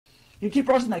You keep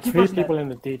rushing that. Keep Three rushing people that. in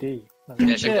the DD.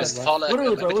 Yeah, check this. Yeah, Fall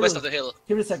literally, bro, west of literally. the hill.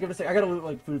 Give it a sec. Give it a sec. I gotta loot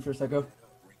like food for a second.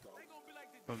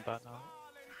 I'm back now.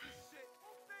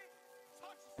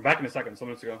 I'm back in a second. So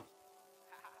minutes ago.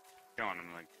 Go on,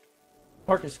 I'm like.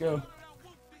 Marcus, go.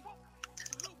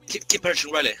 Keep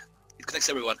urging Riley. It connects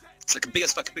everyone. It's like a big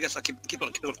as fuck. Keep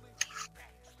on.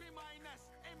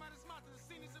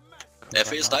 Yeah,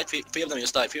 Fears died. Three of them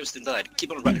just died. Fears still died.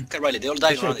 Keep on Riley. They all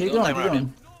dying around Keep it. They all dying going. around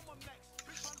it.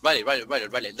 Riley.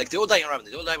 Like they all dying around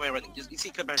it. They all dying around it. You see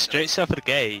Clipper. Straight south of the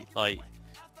gate, like.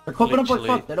 They're clipping up like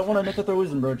literally. fuck. They don't want to admit that they're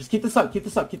losing, bro. Just keep this up. Keep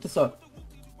this up. Keep this up.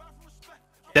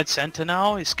 Dead center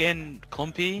now, it's getting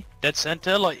clumpy. Dead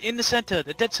center, like in the center,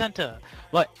 the dead center.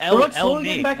 Like They're like slowly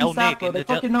getting back in staff, bro. They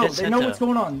fucking know. They know what's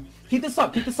going on. Keep this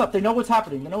up. Keep this up. They know what's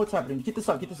happening. They know what's happening. Keep this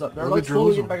up. Keep this up. They're like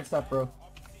slowly getting back in staff, bro.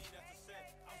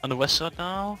 On the west side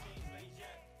now.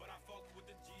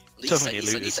 East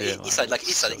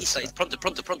side,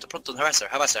 pronto, harass her.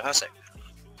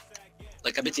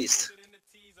 Like a bit east.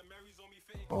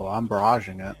 Oh, I'm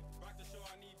barraging it.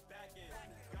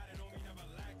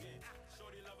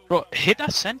 Bro, hit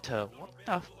that center. What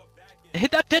the?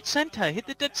 Hit that dead center. Hit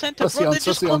the dead center. Sissy Bro, on they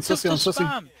just Sissy on concept Sissy on to Sissy.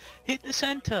 spam. Hit the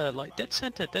center. Like dead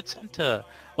center.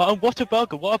 Like on what a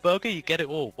burger, you get it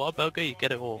all. What a burger, you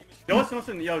get it all. Yo,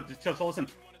 listen, just listen.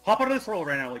 Hop out of this roll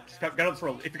right now, like, just get out of this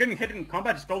roll. If you're getting hit in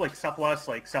combat, just go, like, southwest,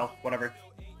 like, south, whatever.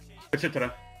 Good shit today.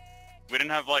 We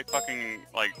didn't have like fucking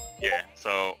like yeah.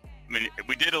 So I mean,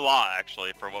 we did a lot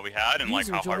actually for what we had and like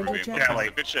how hard we were. Yeah,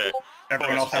 like good shit.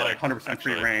 Everyone else had like like 100%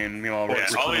 free reign. Meanwhile,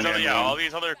 yeah, all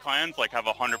these other clans like have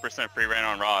 100% free reign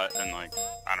on Rot and like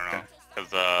I don't know,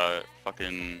 cause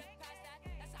fucking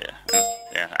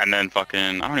yeah, and then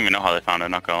fucking I don't even know how they found it.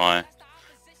 Not gonna lie.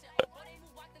 But,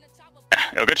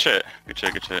 yo, good shit.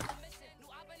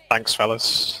 Thanks,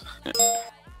 fellas. Yeah.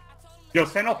 Yo,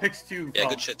 send all picks to. Yeah,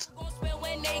 good shit.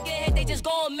 When they get hit, they just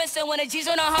go missing. When the G's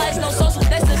on our hearts, no social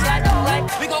distance. Like,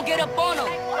 we gon' get up on them.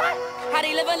 How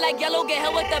they living like yellow, get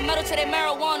hit with the metal to their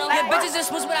marijuana. Get bitches and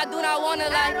switch, but I do not wanna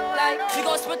like. We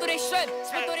gon' split through they strip,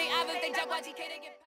 split through they average, they jump by GK, they get.